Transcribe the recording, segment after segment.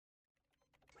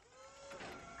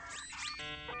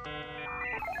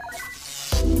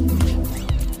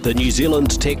the New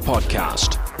Zealand Tech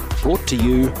Podcast, brought to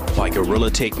you by Gorilla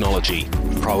Technology,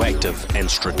 proactive and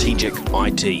strategic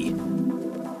IT.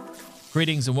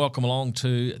 Greetings and welcome along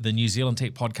to the New Zealand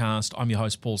Tech Podcast. I'm your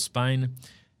host, Paul Spain.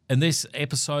 In this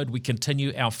episode, we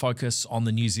continue our focus on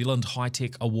the New Zealand High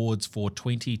Tech Awards for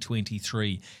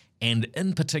 2023, and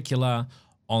in particular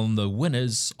on the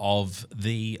winners of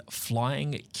the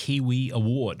Flying Kiwi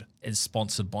Award, as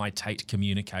sponsored by Tate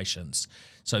Communications.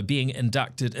 So being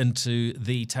inducted into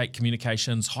the Tate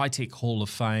Communications High Tech Hall of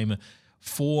Fame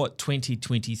for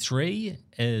 2023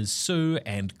 is Sue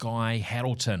and Guy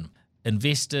Haddleton,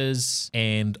 investors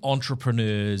and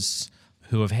entrepreneurs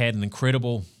who have had an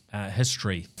incredible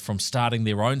history from starting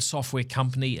their own software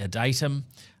company, Haddleton,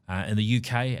 in the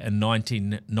UK in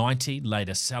 1990,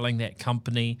 later selling that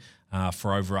company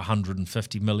for over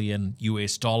 $150 million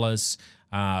US dollars,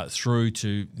 through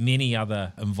to many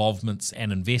other involvements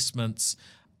and investments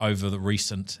over the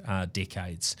recent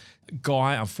decades.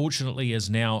 Guy, unfortunately, is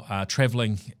now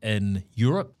travelling in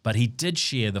Europe, but he did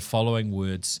share the following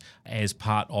words as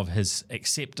part of his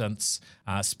acceptance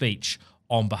speech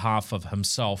on behalf of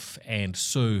himself and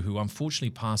Sue, who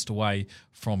unfortunately passed away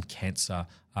from cancer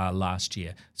last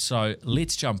year. So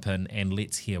let's jump in and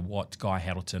let's hear what Guy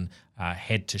Haddleton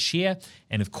had to share.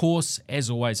 And of course, as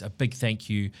always, a big thank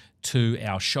you to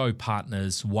our show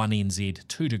partners, 1NZ,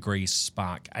 2 Degrees,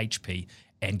 Spark, HP,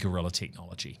 and Gorilla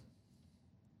Technology.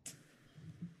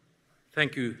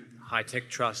 Thank you, High Tech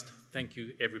Trust. Thank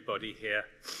you, everybody here.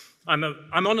 I'm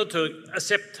honoured to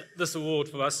accept this award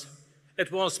for us.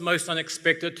 It was most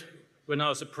unexpected when I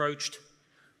was approached.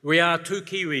 We are 2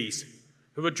 Kiwis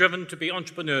who were driven to be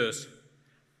entrepreneurs,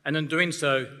 and in doing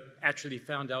so, actually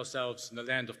found ourselves in the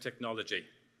land of technology.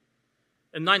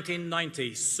 In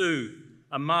 1990, Sue,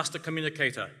 a master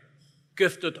communicator,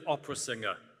 gifted opera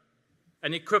singer,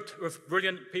 and equipped with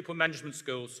brilliant people management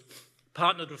skills,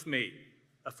 partnered with me,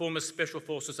 a former Special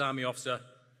Forces Army officer,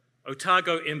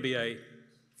 Otago MBA,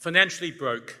 financially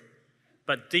broke,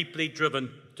 but deeply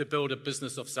driven to build a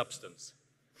business of substance.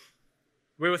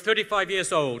 We were 35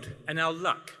 years old, and our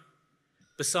luck,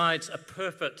 besides a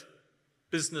perfect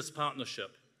business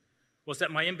partnership, was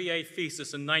that my MBA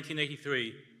thesis in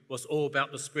 1983 was all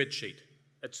about the spreadsheet,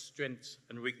 its strengths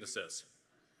and weaknesses.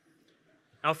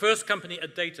 Our first company,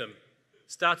 Haddleton,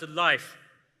 started life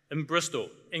in Bristol,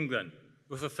 England,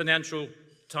 with a Financial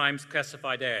Times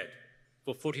classified ad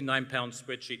for £49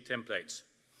 spreadsheet templates.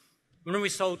 When we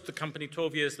sold the company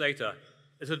 12 years later,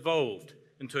 it evolved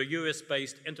into a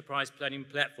US-based enterprise planning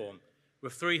platform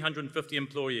with 350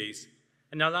 employees,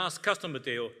 and our last customer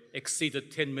deal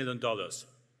exceeded $10 million.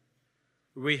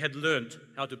 We had learned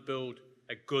how to build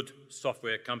a good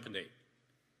software company.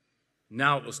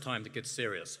 Now it was time to get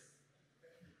serious.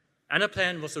 And our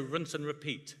plan was a rinse and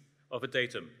repeat of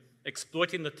Haddleton,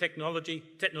 exploiting the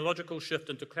technological shift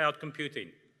into cloud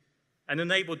computing, and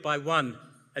enabled by one,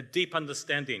 a deep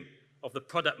understanding of the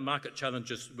product market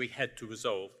challenges we had to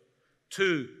resolve.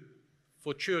 2,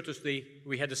 fortuitously,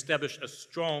 we had established a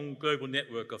strong global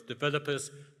network of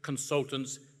developers,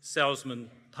 consultants, salesmen,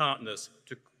 partners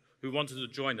who wanted to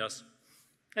join us.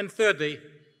 And thirdly,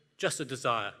 just a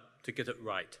desire to get it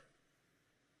right.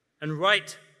 And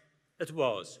right it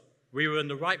was. We were in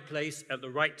the right place at the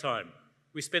right time.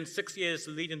 We spent 6 years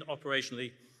leading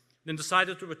operationally, then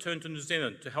decided to return to New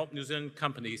Zealand to help New Zealand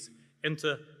companies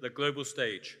enter the global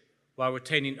stage while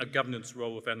retaining a governance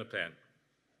role with Anaplan.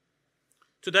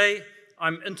 Today,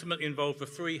 I'm intimately involved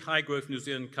with 3 high-growth New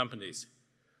Zealand companies,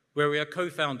 where we are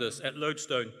co-founders at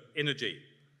Lodestone Energy,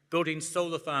 building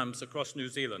solar farms across New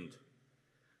Zealand.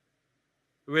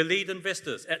 We're lead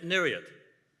investors at Nereid,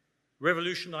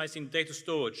 revolutionizing data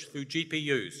storage through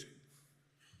GPUs.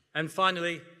 And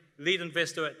finally, lead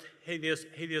investor at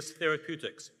Helios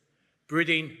Therapeutics,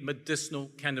 breeding medicinal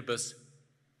cannabis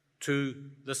to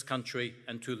this country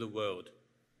and to the world.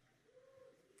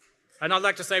 And I'd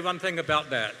like to say one thing about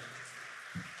that.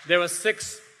 There were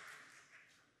 6,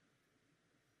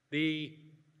 the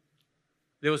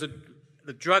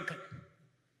Drug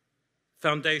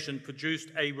Foundation produced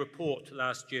a report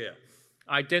last year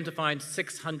identifying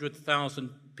 600,000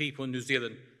 people in New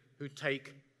Zealand who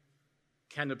take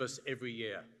cannabis every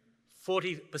year.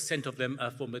 40% of them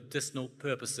are for medicinal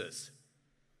purposes.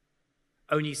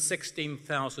 Only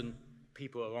 16,000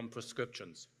 people are on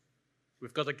prescriptions.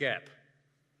 We've got a gap,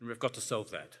 and we've got to solve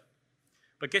that.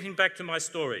 But getting back to my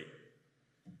story,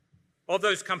 of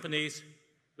those companies,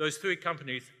 those 3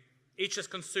 companies, each has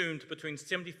consumed between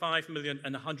 $75 million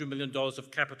and $100 million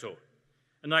of capital.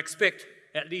 And I expect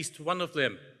at least one of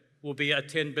them will be a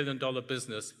 $10 billion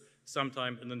business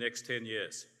sometime in the next 10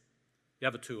 years. The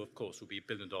other 2, of course, will be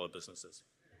billion-dollar businesses.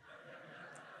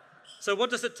 So what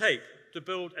does it take to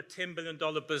build a $10 billion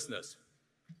business?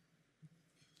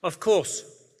 Of course,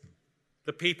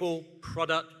 the people,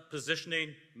 product,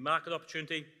 positioning, market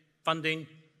opportunity, funding,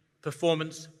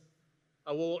 performance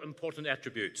are all important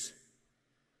attributes.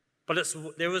 But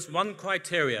there is one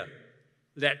criteria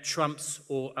that trumps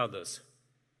all others.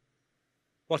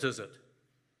 What is it?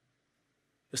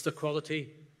 It's the quality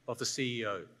of the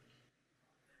CEO.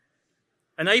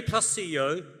 An A-plus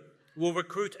CEO will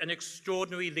recruit an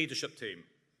extraordinary leadership team,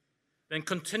 then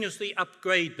continuously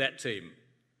upgrade that team.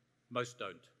 Most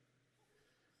don't.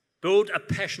 Build a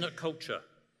passionate culture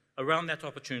around that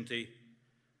opportunity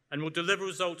and will deliver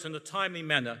results in a timely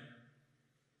manner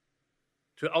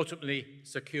to ultimately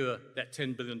secure that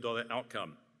 $10 billion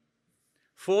outcome.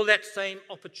 For that same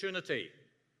opportunity,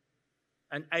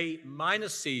 an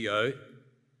A-minus CEO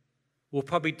will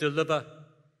probably deliver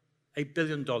a $1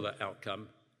 billion outcome,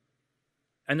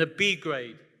 and a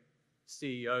B-grade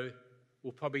CEO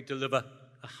will probably deliver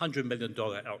a $100 million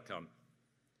outcome.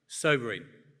 Sobering,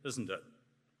 isn't it?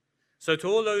 So to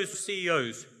all those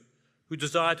CEOs who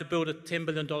desire to build a $10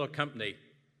 billion company,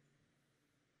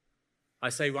 I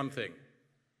say one thing: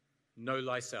 know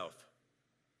thyself.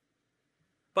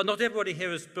 But not everybody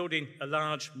here is building a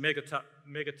large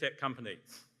megatech company.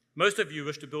 Most of you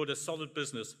wish to build a solid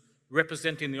business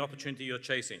representing the opportunity you're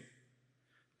chasing.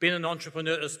 Being an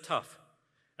entrepreneur is tough,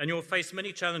 and you'll face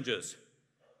many challenges,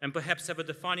 and perhaps have a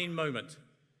defining moment,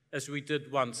 as we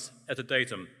did once at a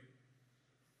datum.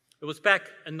 It was back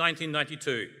in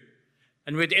 1992,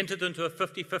 and we'd entered into a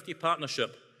 50-50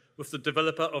 partnership with the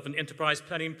developer of an enterprise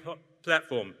planning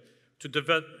platform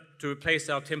to replace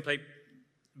our template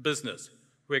business,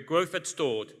 where growth had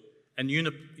stalled and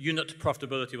unit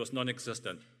profitability was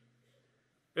non-existent.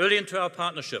 Early into our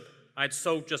partnership, I had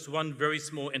sold just one very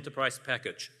small enterprise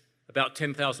package, about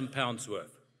 £10,000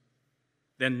 worth.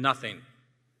 Then nothing.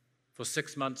 For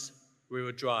 6 months, we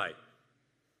were dry.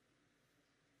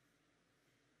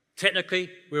 Technically,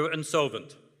 we were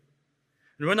insolvent.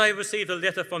 And when I received a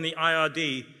letter from the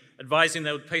IRD advising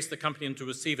they would place the company into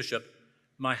receivership,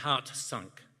 my heart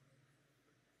sunk.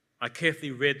 I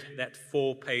carefully read that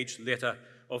 4-page letter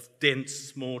of dense,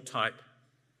 small type.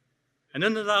 And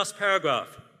in the last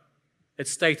paragraph, it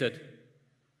stated,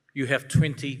 "You have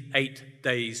 28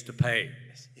 days to pay."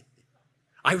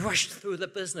 I rushed through the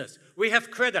business. We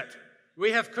have credit.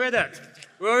 We have credit.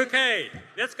 We're okay.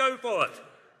 Let's go for it.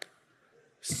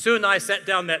 Soon I sat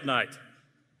down that night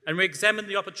and we examined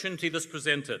the opportunity this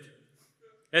presented.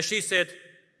 As she said,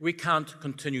 we can't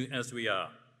continue as we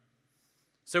are.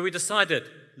 So we decided,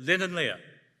 then and there,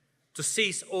 to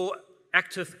cease all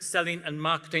active selling and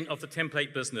marketing of the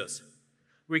template business.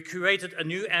 We created a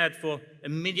new ad for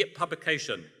immediate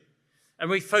publication, and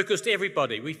we focused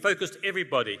everybody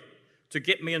to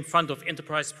get me in front of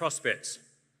enterprise prospects.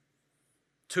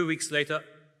 2 weeks later,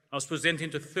 I was presenting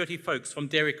to 30 folks from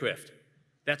Dairycraft,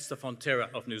 that's the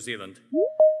Fonterra of New Zealand,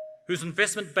 whose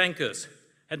investment bankers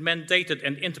had mandated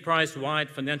an enterprise-wide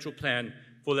financial plan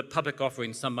for the public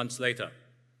offering some months later.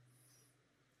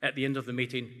 At the end of the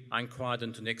meeting, I inquired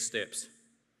into next steps.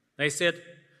 They said,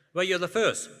 "Well, you're the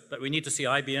first, but we need to see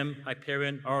IBM,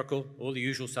 Hyperion, Oracle, all the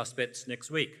usual suspects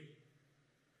next week."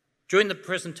 During the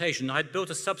presentation, I had built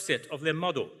a subset of their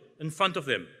model in front of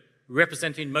them,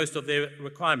 representing most of their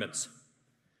requirements.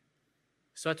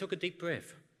 So I took a deep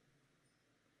breath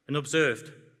and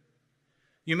observed.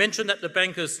 You mentioned that the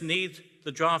bankers need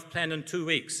the draft plan in 2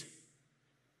 weeks.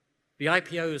 The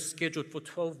IPO is scheduled for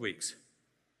 12 weeks.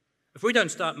 If we don't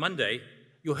start Monday,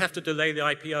 you'll have to delay the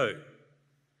IPO.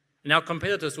 And our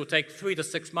competitors will take 3 to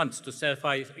 6 months to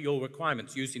satisfy your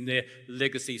requirements using their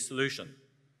legacy solution.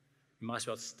 You might as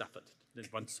well stuff it. You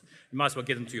might as well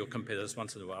get into your competitors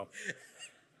once in a while.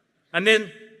 And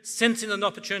then, sensing an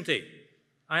opportunity,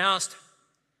 I asked,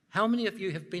 how many of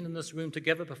you have been in this room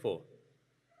together before?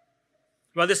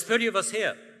 Well, there's 30 of us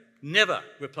here. Never,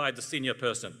 replied the senior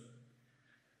person.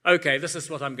 Okay, this is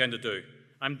what I'm going to do.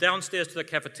 I'm downstairs to the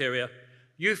cafeteria.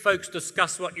 You folks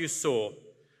discuss what you saw,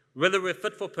 whether we're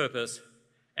fit for purpose,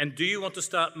 and do you want to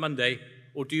start Monday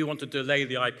or do you want to delay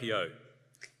the IPO?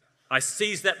 I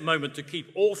seized that moment to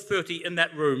keep all 30 in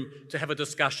that room to have a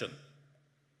discussion.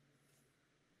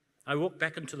 I walked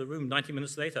back into the room 90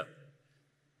 minutes later.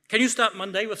 Can you start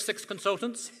Monday with 6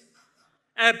 consultants?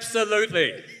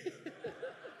 Absolutely.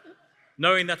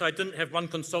 Knowing that I didn't have one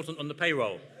consultant on the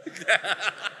payroll.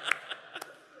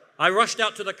 I rushed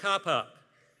out to the car park,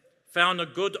 found a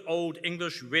good old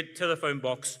English red telephone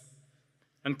box,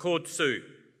 and called Sue.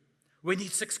 We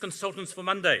need 6 consultants for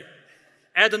Monday.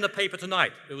 Ad in the paper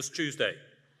tonight. It was Tuesday.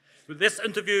 With this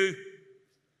interview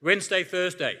Wednesday,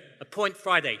 Thursday, appoint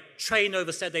Friday, train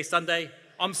over Saturday, Sunday,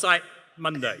 on-site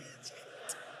Monday.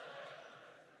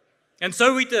 And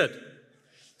so we did.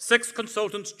 6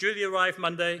 consultants duly arrived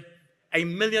Monday. A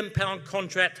 £1 million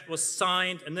contract was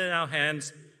signed and in our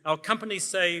hands. Our company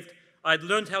saved. I'd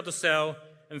learned how to sell,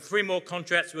 and 3 more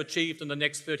contracts were achieved in the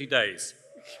next 30 days.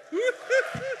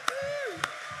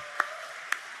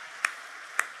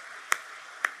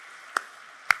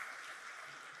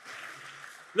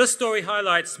 This story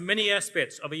highlights many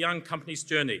aspects of a young company's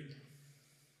journey.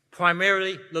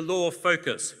 Primarily, the law of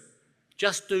focus.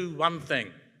 Just do one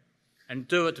thing and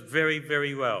do it very,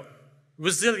 very well.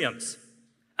 Resilience,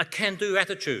 a can-do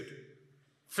attitude,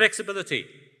 flexibility,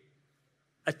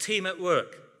 a team at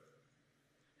work.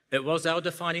 It was our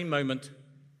defining moment,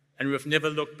 and we've never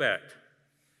looked back.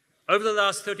 Over the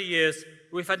last 30 years,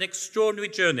 we've had an extraordinary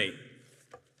journey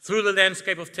through the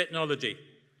landscape of technology,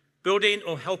 building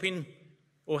or helping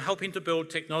to build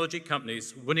technology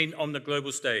companies winning on the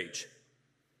global stage.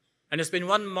 And it's been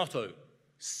one motto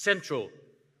central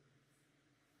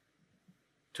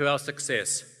to our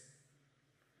success: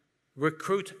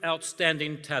 recruit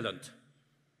outstanding talent,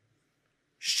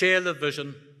 share the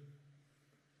vision,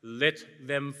 let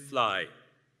them fly.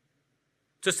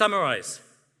 To summarize,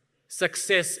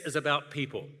 success is about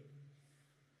people.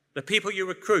 The people you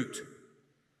recruit,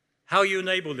 how you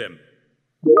enable them,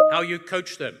 how you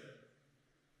coach them,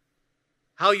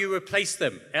 how you replace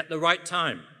them at the right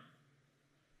time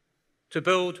to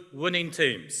build winning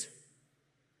teams.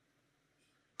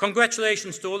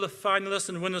 Congratulations to all the finalists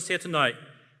and winners here tonight.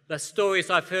 The stories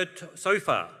I've heard so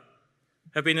far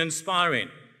have been inspiring,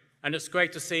 and it's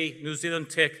great to see New Zealand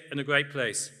tech in a great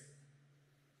place.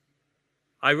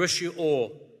 I wish you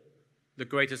all the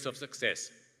greatest of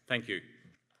success. Thank you.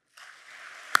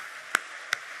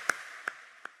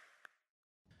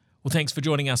 Well, thanks for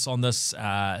joining us on this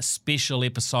special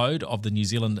episode of the New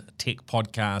Zealand Tech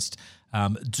Podcast.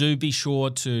 Do be sure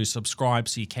to subscribe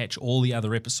so you catch all the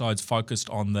other episodes focused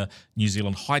on the New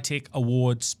Zealand High Tech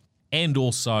Awards and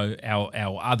also our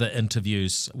other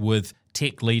interviews with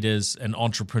tech leaders and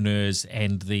entrepreneurs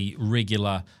and the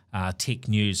regular tech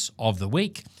news of the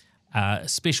week.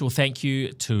 Special thank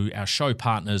you to our show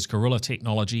partners, Gorilla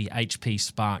Technology, HP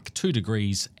Spark, 2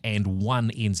 Degrees and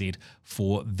 1NZ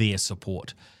for their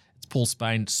support. It's Paul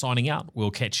Spain signing out.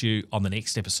 We'll catch you on the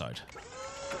next episode.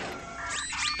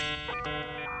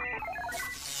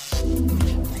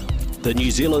 The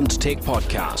New Zealand Tech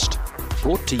Podcast,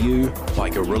 brought to you by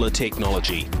Gorilla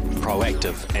Technology,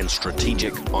 proactive and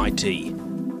strategic IT.